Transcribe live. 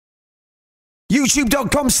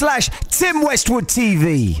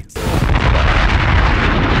youtube.com/TimWestwoodTV.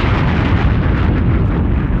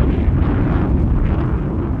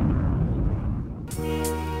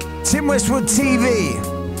 Tim Westwood TV,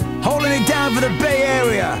 holding it down for the Bay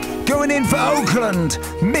Area, going in for Oakland,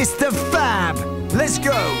 Mistah Fab. Let's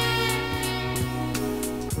go.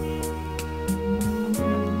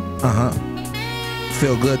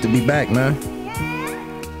 Feel good to be back, man.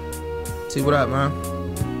 See what up, man?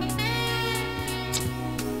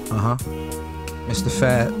 Mistah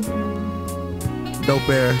Fab, dope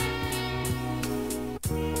air.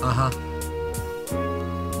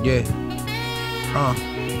 Yeah.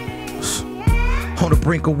 On the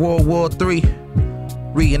brink of World War III,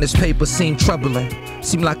 reading this paper seemed troubling.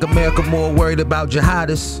 Seemed like America more worried about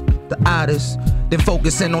jihadists, the oddest, than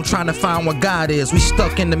focusing on trying to find what God is. We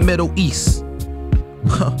stuck in the Middle East.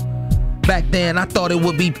 Back then I thought it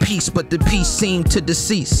would be peace, but the peace seemed to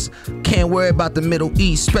decease. Can't worry about the Middle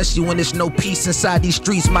East, especially when there's no peace inside these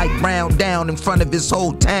streets. Mike Brown down in front of his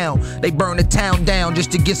whole town. They burn the town down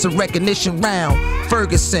just to get some recognition round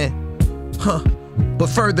Ferguson. But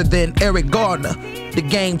further than Eric Gardner, the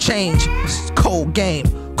game changed. It's a cold game.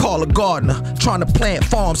 Call a gardener. Trying to plant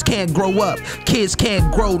farms, can't grow up. Kids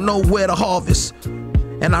can't grow nowhere to harvest.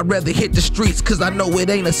 And I'd rather hit the streets cause I know it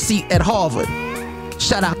ain't a seat at Harvard.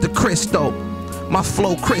 Shout out to Chris though, my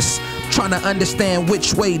flow Chris. Trying to understand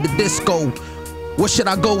which way the disc go. Where should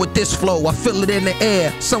I go with this flow? I feel it in the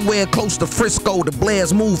air, somewhere close to Frisco. The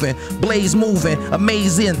blaze moving,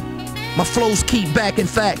 amazing. My flows keep back in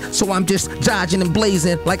fact, so I'm just dodging and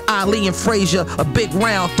blazing like Ali and Frazier, a big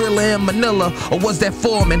round thriller in Manila. Or was that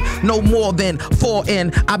Foreman? No more than 4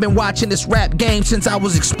 in. I've been watching this rap game since I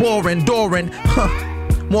was exploring, Doran.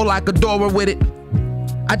 More like a Dora with it.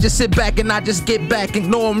 I just sit back and I just get back,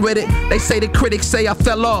 ignore them with it. They say the critics say I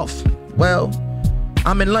fell off. Well,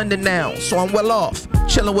 I'm in London now, so I'm well off.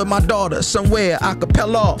 Chilling with my daughter somewhere I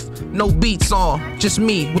capella off. No beats on, just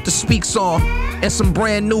me with the speaks on. And some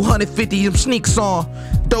brand new 150 sneaks on.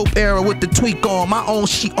 Dope era with the tweak on, my own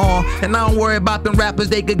sheet on. And I don't worry about them rappers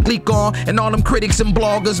they could gleek on. And all them critics and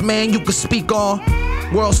bloggers, man, you could speak on.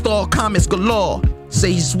 World star comments galore.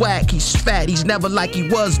 Say he's whack, he's fat, he's never like he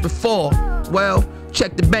was before. Well,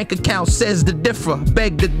 check the bank account, says the differ.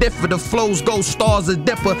 Beg to differ, the flows go stars a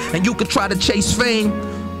dipper. And you could try to chase fame.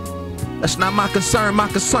 That's not my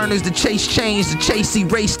concern is the chase change. The chase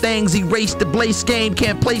erase things, erase the blaze game.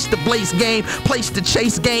 Can't place the blaze game, place the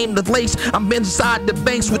chase game. The lace, I'm inside the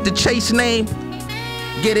banks with the chase name.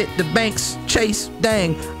 Get it, the banks, chase,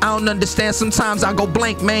 dang. I don't understand, sometimes I go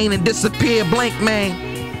blank, man, and disappear blank,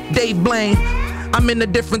 man. Dave Blaine, I'm in a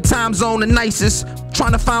different time zone, the nicest.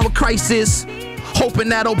 Trying to find what crisis. Hoping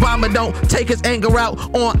that Obama don't take his anger out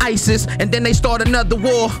on ISIS. And then they start another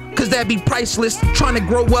war, cause that'd be priceless. Trying to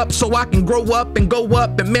grow up so I can grow up and go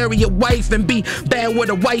up and marry a wife and be bad where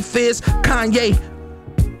the wife is. Kanye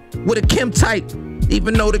with a Kim type,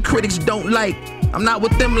 even though the critics don't like. I'm not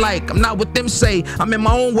what them like, I'm not what them say. I'm in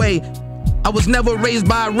my own way. I was never raised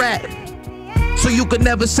by a rat, so you could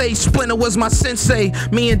never say Splinter was my sensei.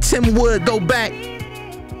 Me and Tim Wood go back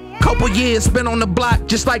couple years, been on the block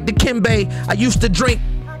just like the Kimbe. I used to drink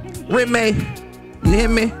Remy, you hear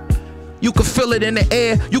me? You could feel it in the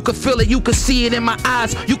air, you could feel it, you could see it in my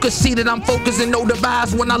eyes. You could see that I'm focused and no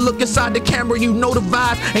device. When I look inside the camera, you know the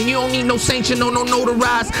vibes. And you don't need no sanction, no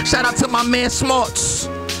notarized. Shout out to my man Smarts.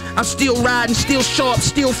 I'm still riding, still sharp,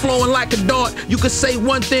 still flowing like a dart. You could say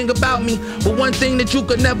one thing about me, but one thing that you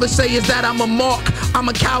could never say is that I'm a mark. I'm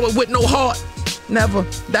a coward with no heart. Never,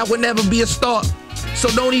 that would never be a start. So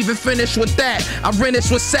don't even finish with that. I rent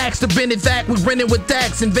this with Sax to bend it back. We rent it with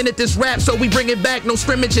Dax. Invented this rap, so we bring it back. No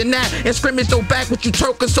scrimmage in that. And scrimmage don't back what you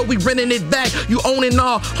turkin', so we renting it back. You own it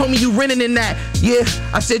all, homie, you renting in that. Yeah,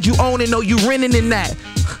 I said you own it, no, you renting in that.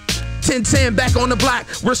 10-10 back on the block,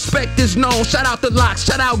 respect is known. Shout out the Locks,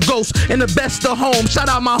 shout out Ghost, and the best of home. Shout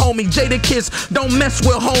out my homie, Jada Kiss, don't mess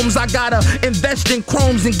with homes. I gotta invest in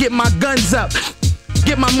chromes and get my guns up.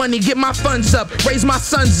 Get my money, get my funds up, raise my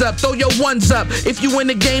sons up, throw your ones up. If you in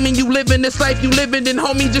the game and you living this life you living, then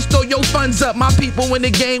homie, just throw your funds up. My people in the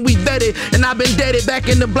game, we vetted, and I've been deaded back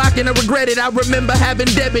in the block and I regret it. I remember having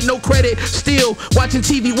debit, no credit, still watching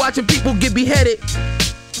TV, watching people get beheaded.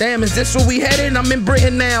 Damn, is this where we headed? I'm in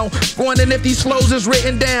Britain now, wondering if these flows is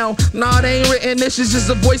written down. Nah, they ain't written, this is just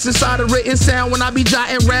a voice inside a written sound. When I be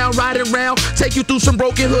jotting round, riding round, take you through some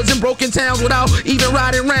broken hoods and broken towns without even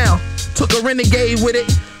riding round. Took a renegade with it,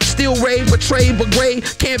 still rave, betrayed, but grade,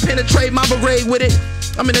 can't penetrate my berate with it.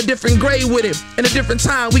 I'm in a different grade with it, in a different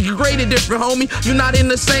time. We can grade it different, homie. You're not in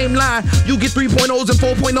the same line. You get 3.0s and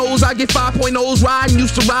 4.0s, I get 5.0s. Riding,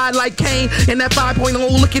 used to ride like Kane. And that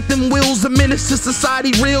 5.0, look at them wheels. A menace to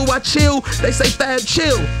society, real. I chill. They say Fab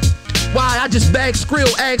chill. Why? I just bag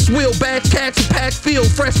skrill, axe will, bag cats and pack field,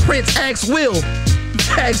 fresh prints, axe will.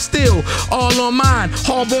 Bag still, all on mine.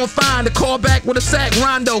 Hardborn fine, the call back with a sack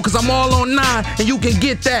rondo, cause I'm all on 9, and you can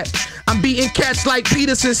get that. I'm beating cats like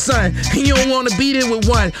Peterson's son. And you don't wanna beat it with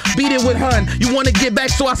one, beat it with hun. You wanna get back,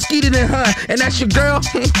 so I skeeted in hun. And that's your girl?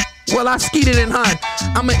 Well, I skeeted in hun.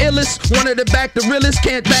 I'm an illest, one of the back, the realest.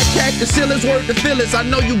 Can't back cack the sealers, worth the fillers. I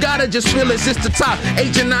know you gotta just feel it. It's the top,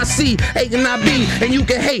 H and I C, H and I B. And you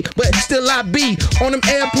can hate, but still I be on them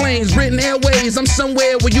airplanes, written airways. I'm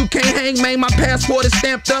somewhere where you can't hang, man. My passport is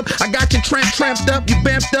stamped up. I got your tramped up, you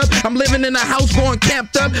bamped up. I'm living in a house going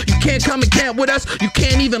camped up. You can't come and camp with us. You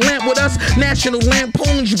can't even lamp with us. National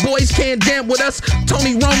Lampoons, you boys can't damp with us.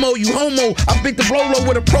 Tony Romo, you homo. I picked the Blolo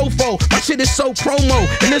with a profo. My shit is so promo,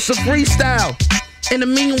 and it's a freestyle. In the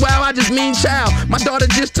meanwhile, I just mean child. My daughter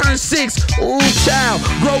just turned 6. Ooh, child.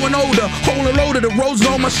 Growing older, holding loader. The roses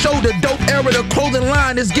on my shoulder. Dope era, the clothing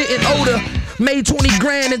line is getting older. Made 20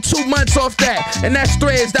 grand in 2 months off that. And that's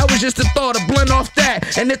threads, that was just a thought of blunt off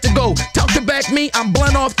that. And if to go, talk to back me, I'm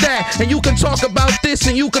blunt off that. And you can talk about this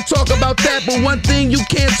and you can talk about that. But one thing you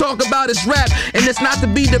can't talk about is rap. And it's not to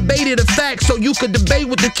be debated, a fact. So you could debate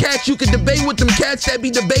with the cats, you could debate with them cats that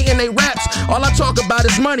be debating they raps. All I talk about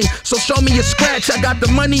is money, so show me a scratch, I got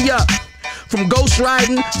the money up. From ghost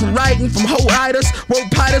riding, from writing, from hoe riders,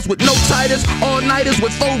 rope piters with no titers, all-nighters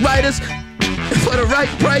with 4 writers. For the right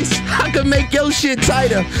price, I could make your shit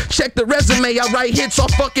tighter. Check the resume, I write hits all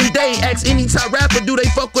fucking day. Ask any type rapper, do they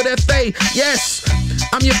fuck with FA? Yes,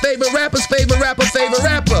 I'm your favorite rapper's favorite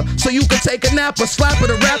rapper, so you can take a napper, slapper,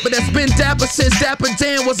 the rapper that's been dapper since Dapper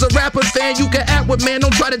Dan was a rapper fan. You can act with, man,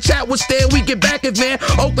 don't try to chat with Stan, we get back it, man.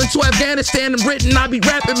 Oakland to Afghanistan and Britain, I be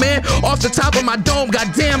rapping, man. Off the top of my dome,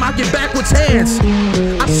 goddamn, I get backwards hands.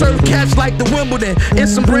 I serve cats like the Wimbledon, in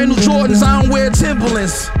some brand new Jordans, I don't wear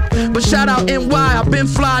Timberlands. But shout out NY, I been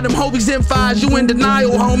fly, them hobies in 5s, you in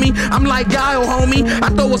denial, homie. I'm like Guile, homie. I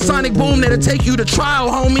throw a sonic boom that'll take you to trial,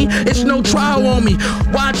 homie. It's no trial on me.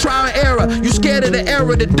 Why trial and error? You scared of the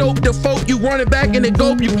error, the dope, the folk. You running back in the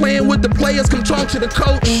gope, you playing with the players, come talk to the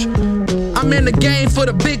coach. I'm in the game for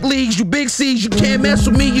the big leagues, you big C's. You can't mess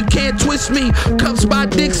with me, you can't twist me. Cups by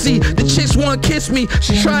Dixie, the chicks wanna kiss me.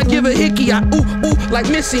 She try to give a hickey, I ooh, ooh, like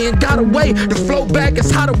Missy and got away. The flow back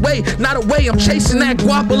is hot away, not away. I'm chasing that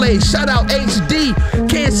guapole. Shout out HD,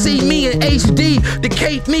 can't see me in HD.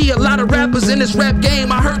 Decate me, a lot of rappers in this rap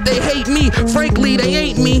game, I heard they hate me. Frankly, they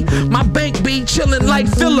ain't me. My bank be chillin' like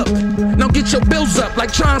Phillip. Now get your bills up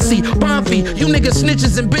like Chauncey, Bonfy. You niggas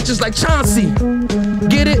snitches and bitches like Chauncey.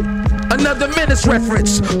 Get it? Another Menace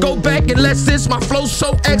reference. Go back and let's this. My flow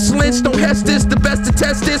so excellent. Don't hest this, the best to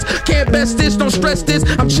test this. Can't best this, don't stress this.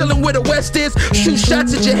 I'm chilling where the West is. Shoot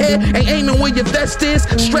shots at your head, ain't aiming where your vest is.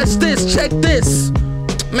 Stress this, check this.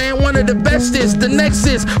 Man, one of the best is, the next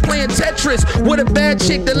is playing Tetris with a bad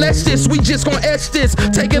chick, the less this. We just gon' etch this,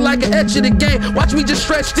 take it like an etch of the game. Watch me just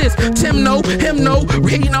stretch this. Tim know, him know,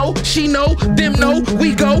 he know, she know, them know.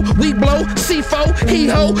 We go, we blow, C4, he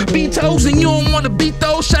ho, beat toes, and you don't wanna beat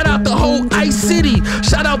those. Shout out the whole Ice City,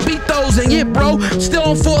 shout out beat those, and yeah, bro, still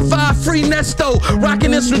on 4-5 free Nesto.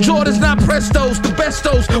 Rockin' this from Jordans, not Prestos, the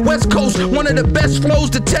bestos, West Coast, one of the best flows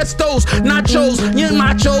to test those. Nachos, young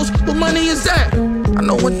machos, what money is that? I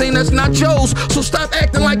know one thing that's not yours, so stop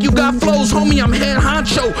acting like you got flows, homie. I'm head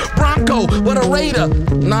honcho, Bronco, with a Raider.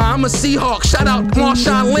 Nah, I'm a Seahawk. Shout out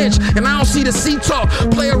Marshawn Lynch, and I don't see the C-talk.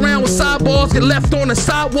 Play around with sideballs, get left on the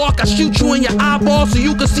sidewalk. I shoot you in your eyeball so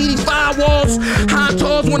you can see these firewalls. High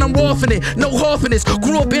talls when I'm offing it, no huffing this.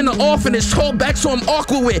 Grew up in the orphanage, tall back so I'm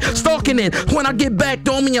awkward with stalking it. When I get back,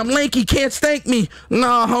 homie, I'm lanky, can't stank me.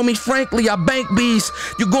 Nah, homie, frankly, I bank bees.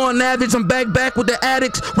 You going average, I'm back with the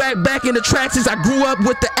addicts. Rack back in the tracks since I grew up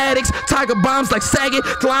with the addicts. Tiger bombs like Saget,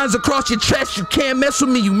 lines across your chest. You can't mess with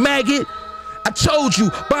me, you maggot. I told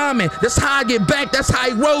you, bombing, that's how I get back, that's how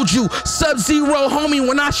I rode you. Sub-zero, homie,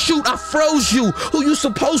 when I shoot, I froze you. Who you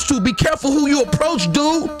supposed to? Be careful who you approach,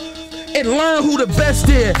 dude. And learn who the best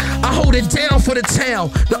is. I hold it down for the town.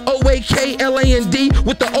 The O-A-K-L-A-N-D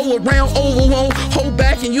with the O around, over on. Hold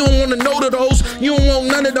back and you don't want to know to those. You don't want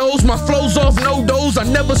none of those. My flow's off, no dose. I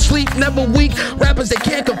never sleep, never weak. Rappers that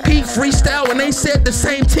can't compete, freestyle, and they said the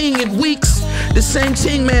same thing in weeks. The same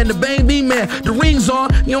thing, man, the bang me, man. The rings on,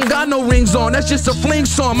 you don't got no rings on. That's just a fling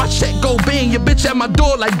song. My check go bang, your bitch at my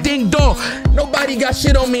door like ding dong. Nobody got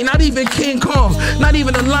shit on me, not even King Kong, not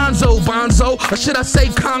even Alonzo, Bonzo. or should I say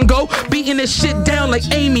Congo? Beating this shit down like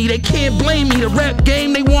Amy. They can't blame me. The rap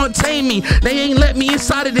game, they want to tame me. They ain't let me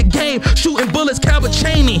inside of the game. Shooting bullets, Calvin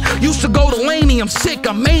Chaney. Used to go to Laney. I'm sick,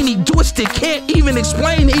 I'm maney. Twisted, can't even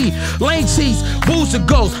explain E. Lane tees, booze to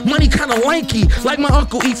go. Money kinda lanky, like my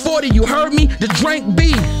uncle E40. You heard me? The drink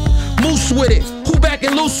B. Moose with it. Who back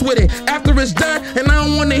and loose with it? After it's done, and I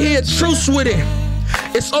don't wanna hear truce with it.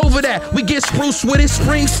 It's over that, we get spruce with it.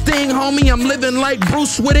 Spring sting, homie, I'm living like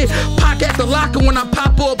Bruce with it. Pac at the locker when I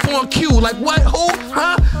pop up on cue. Like what, who,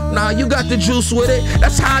 huh? Nah, you got the juice with it.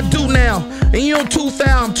 That's how I do now. And you don't too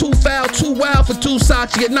foul, I'm too foul, too wild for 2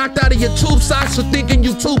 socks. You get knocked out of your tube socks for thinking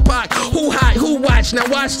you Tupac. Who hot, who watch? Now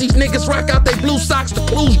watch these niggas rock out they blue socks, the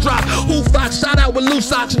clues drop. Who fox, shout out with loose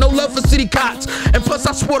socks, no love for city cops. And plus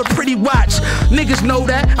I sport a pretty watch. Niggas know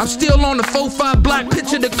that, I'm still on the 4-5 block.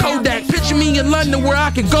 Picture the Kodak, picture me in London where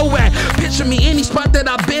I can go at. Picture me any spot that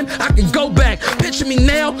I've been, I can go back. Picture me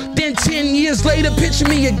now, then 10 years later, picture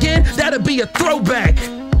me again, that'll be a throwback.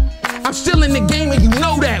 I'm still in the game and you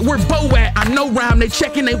know that. Where Bo at? I know rhyme. They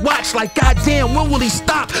checking they watch like goddamn. When will he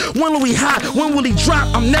stop? When will he hop? When will he drop?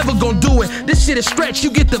 I'm never gonna do it. This shit is stretch. You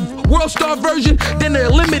get the World Star version, then the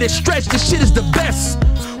limited stretch. This shit is the best.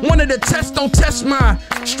 One of the tests don't test mine.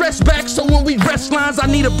 Stress back so when we rest lines, I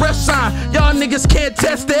need a breath sign. Y'all niggas can't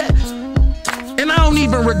test that. And I don't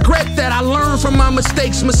even regret that. I learn from my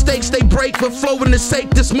mistakes. Mistakes they break, but flowing the sake.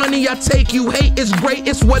 This money I take, you hate, it's great,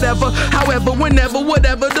 it's whatever. However, whenever,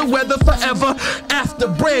 whatever, the weather forever. After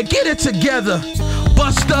bread, get it together.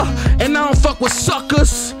 Buster, and I don't fuck with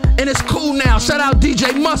suckers. And it's cool now, shout out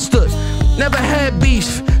DJ Mustard. Never had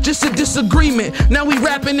beef, just a disagreement. Now we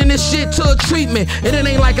rapping in this shit to a treatment. And it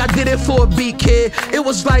ain't like I did it for a beat, kid. It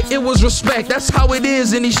was like, it was respect. That's how it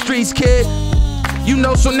is in these streets, kid. You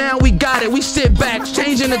know, so now we got it. We sit back,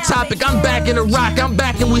 changing the topic. I'm back in the rock, I'm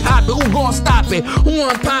back and we hopping. Who gon' stop it? Who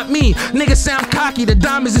wanna pop me? Niggas sound cocky, the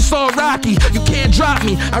diamonds it's all rocky. You can't drop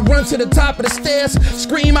me. I run to the top of the stairs,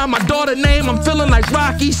 scream out my daughter's name. I'm feeling like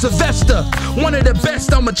Rocky Sylvester. One of the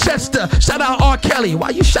best, I'm a Chester. Shout out R. Kelly.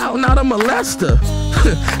 Why you shouting out a molester?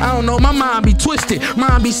 I don't know, my mind be twisted.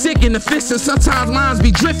 Mind be sick in the fist, and sometimes minds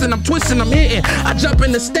be drifting. I'm twisting, I'm hitting. I jump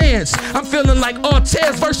in the stands. I'm feeling like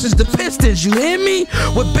Ortez versus the Pistons. You hear me?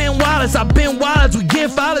 With Ben Wallace, I've been Wallace. We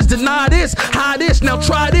give fathers, deny this, high this, now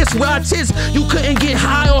try this. Ride tis, you couldn't get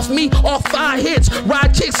high off me, off 5 hits.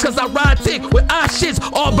 Ride chicks, cause I ride thick with eye shits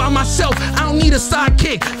all by myself. I don't need a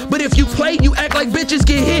sidekick. But if you play, you act like bitches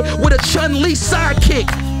get hit with a Chun-Li sidekick.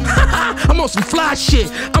 I'm on some fly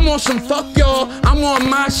shit. I'm on some fuck y'all. I'm on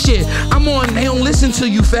my shit. I'm on, they don't listen to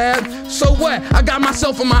you, Fab. So what? I got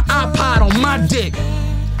myself on my iPod on my dick.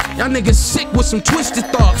 Y'all niggas sick with some twisted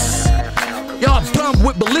thoughts. Y'all dumb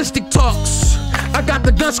with ballistic talks. I got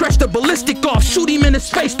the gun, scratch the ballistic off. Shoot him in his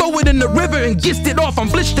face, throw it in the river and gist it off. I'm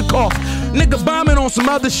Blitzkrieg. Nigga bombing on some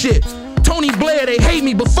other shit. Tony Blair, they hate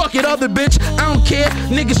me, but fuck it, other bitch. I don't care,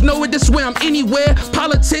 niggas know it this way, I'm anywhere.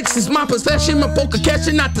 Politics is my possession, my poker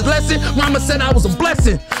catching, not the lesson. Mama said I was a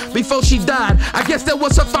blessing before she died. I guess that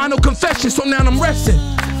was her final confession, so now I'm resting.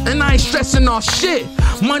 And I ain't stressing off shit.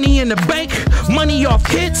 Money in the bank, money off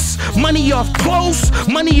hits, money off clothes,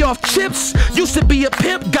 money off chips. Used to be a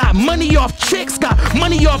pimp, got money off chicks, got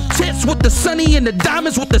money off tits with the sunny and the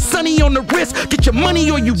diamonds with the sunny on the wrist. Get your money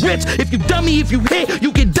or you rich. If you dummy, if you hit,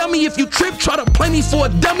 you get dummy. If you trip, try to play me for a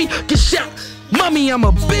dummy, get shot. Mummy, I'm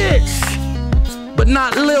a bitch, but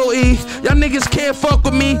not Lil E. Y'all niggas can't fuck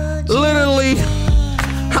with me, literally.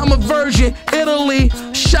 I'm a virgin, Italy,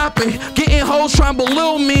 shopping, getting hoes trying to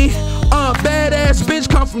belittle me. Badass bitch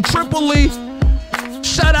come from Tripoli.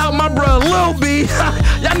 Shout out my bro Lil B.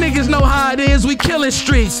 Y'all niggas know how it is, we killing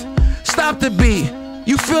streets. Stop the beat,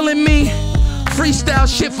 you feeling me? Freestyle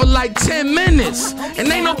shit for like 10 minutes, and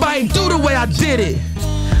ain't nobody do the way I did it.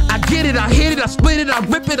 I get it, I hit it, I split it, I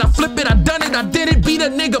rip it, I flip it, I done it, I did it. Beat a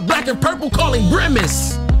nigga black and purple, call him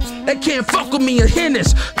Grimace. They can't fuck with me in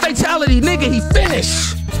Hennis. Fatality, nigga, he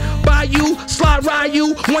finished. By you, slide ride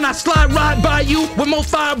you. When I slide ride by you, with more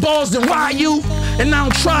fireballs than Ryu. And I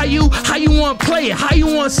don't try you. How you wanna play it? How you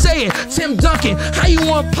wanna say it? Tim Duncan, how you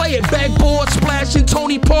wanna play it? Backboard splashing,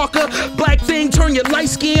 Tony Parker. Black thing, turn your light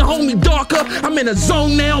skin, homie darker. I'm in a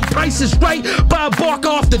zone now, Price is right. Bob Barker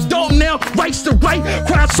off the dome now, rights to right.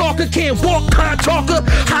 Crowd soccer, can't walk, car talker.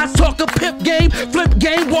 High talker, pimp game, flip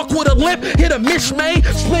game, walk with a limp. Hit a mishmay,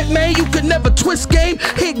 split man, you could never twist game,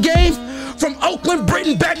 hit game. From Oakland,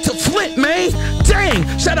 Britain, back to Flint, man.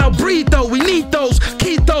 Dang, shout out Breed though, we need those.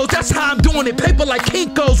 Keep those, that's how I'm doing it. Paper like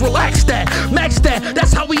Kinko's, relax that, max that,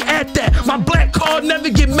 that's how we act that. My black card never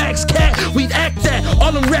get max cat, we act that.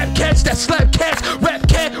 All them rap cats that slap cats, rap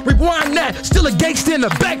cat, rewind that. Still a gangster in a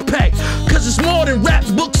backpack. Cause it's more than rap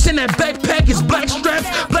books in that backpack. It's black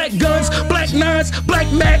straps, black guns, black nines,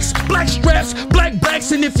 black max, black straps, black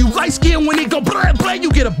backs. And if you light skin when it go blah blah,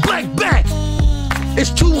 you get a black back.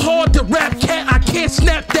 It's too hard to rap, cat, I can't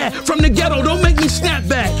snap that. From the ghetto, don't make me snap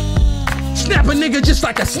back. Snap a nigga just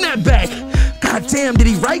like a snapback. God damn, did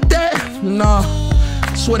he write that? Nah.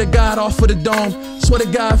 Swear to God, off of the dome. Swear to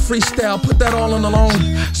God, freestyle, put that all on the loan.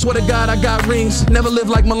 Swear to God, I got rings, never lived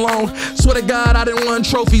like Malone. Swear to God, I done won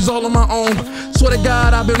trophies all on my own. Swear to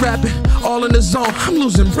God, I've been rapping all in the zone. I'm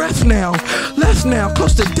losing breath now, left now,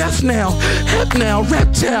 close to death now. Hep now,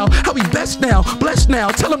 reptile, how we best now, blessed now.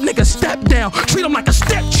 Tell them niggas step down, treat them like a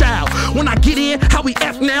stepchild. When I get in, how we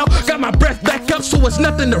F now. Got my breath back up, so it's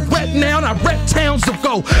nothing to rep now. And I rep towns to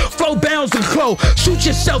go, flow bounds to flow. Shoot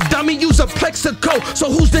yourself, dummy, use a plexico. So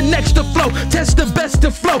who's the next to flow? Test the best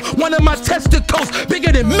to flow. One of my testicles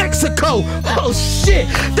bigger than Mexico. Oh shit,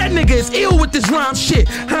 that nigga is ill with this rhyme shit.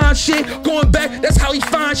 Huh shit, going back, that's how he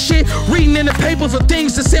find shit. Reading in the papers of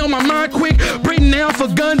things to say on my mind quick. Breathing down for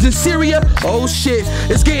guns in Syria. Oh shit,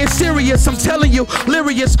 it's getting serious, I'm telling you.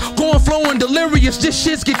 Lyrious, going flowing delirious. This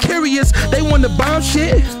shit's get curious. They want to bomb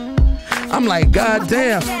shit. I'm like,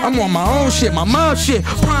 goddamn, I'm on my own shit, my mom shit.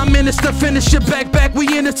 Prime Minister, finish your back,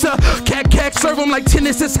 we in it to cat, serve them like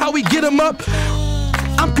tennis, that's how we get them up.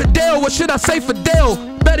 I'm Cadell, what should I say Fidel?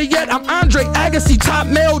 Better yet, I'm Andre Agassi, top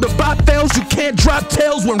male. The bot fails, you can't drop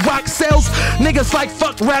tails when rock sells. Niggas like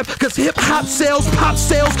fuck rap, cause hip hop sells, pop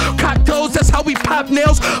sales, cocktails, that's how we pop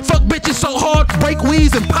nails. Fuck bitches so hard, break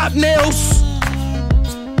weeds and pop nails.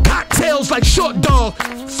 Cocktails like short dog,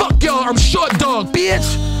 fuck y'all, I'm short dog,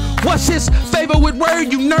 bitch. What's his favorite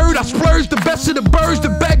word, you nerd? I splurge the best of the birds, the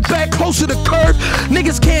back, closer to curve.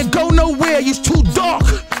 Niggas can't go nowhere, you's too dark.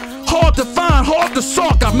 Hard to find, hard to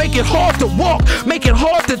sock. I make it hard to walk, make it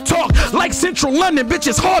hard to talk. Like Central London, bitch,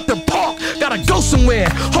 it's hard to park. Gotta go somewhere,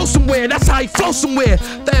 hold somewhere, that's how he flow somewhere.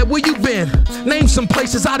 Thad, where you been? Name some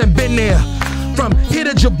places I done been there. From here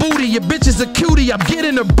to Djibouti, your bitch is a cutie. I'm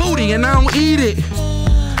getting her booty and I don't eat it.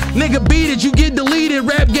 Nigga beat it, you get deleted,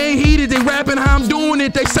 rap game heated, they rapping how I'm doing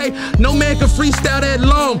it. They say, no man can freestyle that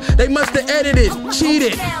long, they must have edited,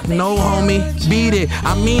 cheated. No homie, beat it,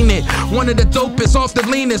 I mean it. One of the dopest, off the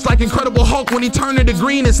leanest, like Incredible Hulk when he turned to the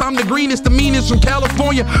greenest. I'm the greenest, the meanest from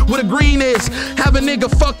California, where the green is. Have a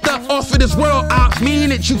nigga fucked up off of this world, I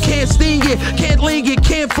mean it. You can't sting it, can't ling it,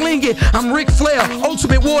 can't fling it. I'm Ric Flair,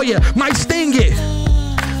 Ultimate Warrior, might sting it.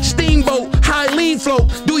 Steamboat, high lean float.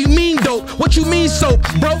 Do you mean dope? What you mean soap?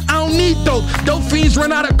 Bro, I don't need dope. Dope fiends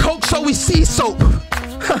run out of coke, so we see soap.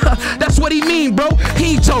 That's what he mean, bro.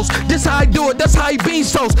 He ain't toast. This how I do it, that's how he bean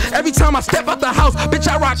toast. Every time I step out the house, bitch,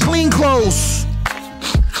 I rock clean clothes.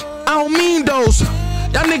 I don't mean those.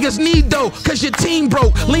 Y'all niggas need dough, cause your team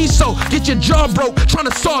broke. Lean so, get your jaw broke.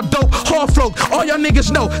 Tryna saw dope, hard float. All y'all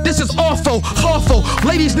niggas know, this is awful, awful.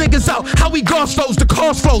 Lay these niggas out, how we goss flows, the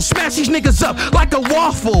cost flow. Smash these niggas up like a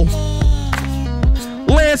waffle.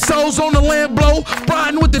 Land souls on the land blow,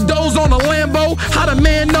 riding with the doors on the Lambo. How the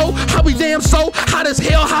man know, how we damn so. Hot as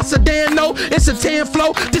hell, hot sedan know. It's a 10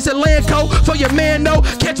 flow, this a Landco. For your man know,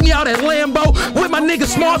 catch me out at Lambo. With my nigga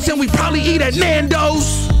Smarts and we probably eat at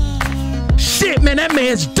Nando's. Shit, man, that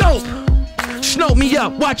man's dope. Snow me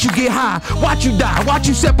up, watch you get high, watch you die, watch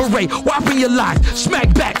you separate, wiping your life,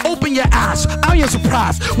 smack back, open your eyes. I ain't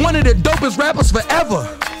surprised, one of the dopest rappers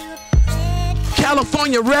forever.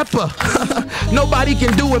 California rapper, nobody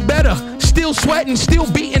can do it better. Still sweating,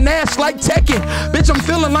 still beating ass like Tekken. Bitch, I'm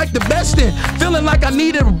feeling like the best in, feeling like I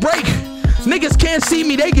needed a break. Niggas can't see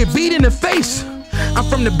me, they get beat in the face. I'm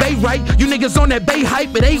from the Bay, right? You niggas on that Bay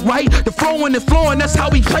hype, it ain't right. The flowing and flowing, that's how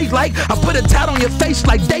we play like. I put a tat on your face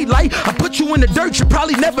like daylight. I put you in the dirt, you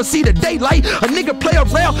probably never see the daylight. A nigga play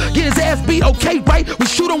around, get his ass beat, okay, right? We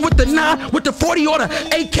shoot him with the 9, with the 40 or the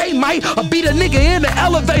AK, might. I beat a nigga in the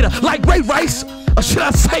elevator like Ray Rice. Or should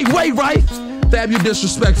I say Way Rice? Fab, you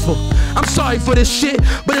disrespectful. I'm sorry for this shit,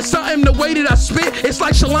 but it's something the way that I spit. It's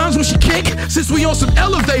like Shalon's when she kick, since we on some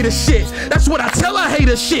elevator shit. That's what I tell her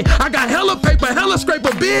haters shit. I got hella paper, hella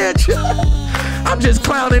scraper, bitch. I'm just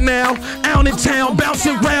clowning now, out in town,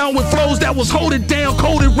 bouncing around with flows that was hold it down,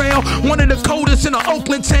 cold it round. One of the coldest in the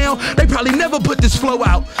Oakland town. They probably never put this flow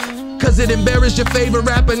out, cause it embarrassed your favorite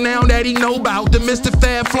rapper now that he know about. The Mistah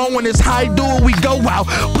Fab flowing is how he do it, we go out.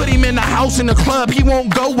 Put him in the house, in the club, he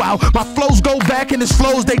won't go out. My flows go back and his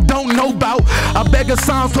flows they don't know about. I beg a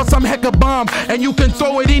sign plus I'm hecka bomb, and you can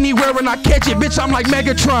throw it anywhere and I catch it, bitch, I'm like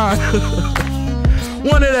Megatron.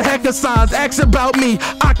 One of the hecka signs, ask about me,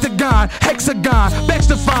 octagon, hexagon,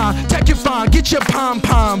 Bextifine, Techufine, get your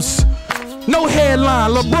pom-poms. No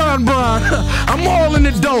headline, LeBron Bron. I'm all in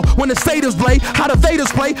the dough when the Staters play. How the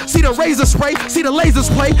Vaders play, see the razor spray, see the lasers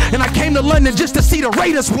play. And I came to London just to see the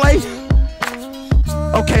Raiders play.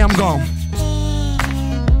 Okay, I'm gone.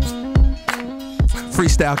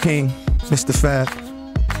 Freestyle King, Mistah Fab.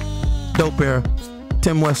 Dope era,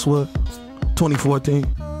 Tim Westwood, 2014.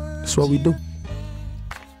 That's what we do.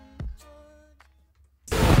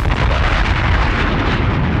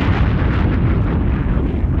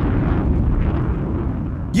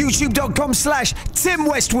 YouTube.com/Tim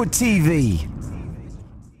Westwood TV.